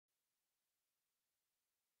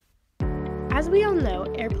As we all know,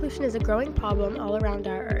 air pollution is a growing problem all around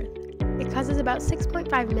our Earth. It causes about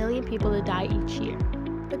 6.5 million people to die each year.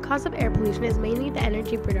 The cause of air pollution is mainly the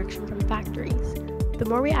energy production from factories. The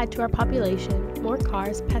more we add to our population, more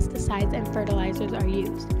cars, pesticides, and fertilizers are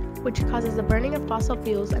used, which causes the burning of fossil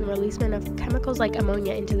fuels and releasement of chemicals like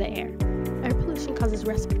ammonia into the air. Air pollution causes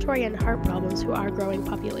respiratory and heart problems to our growing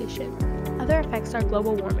population. Other effects are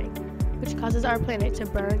global warming, which causes our planet to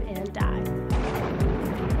burn and die.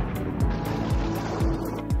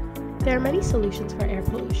 There are many solutions for air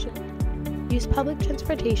pollution. Use public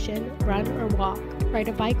transportation, run or walk, ride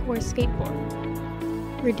a bike or a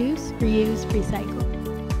skateboard. Reduce, reuse,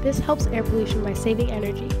 recycle. This helps air pollution by saving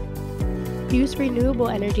energy. Use renewable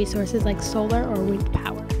energy sources like solar or wind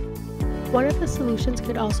power. One of the solutions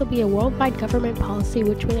could also be a worldwide government policy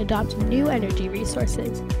which would adopt new energy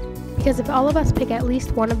resources. Because if all of us pick at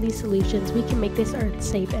least one of these solutions, we can make this Earth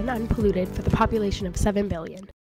safe and unpolluted for the population of 7 billion.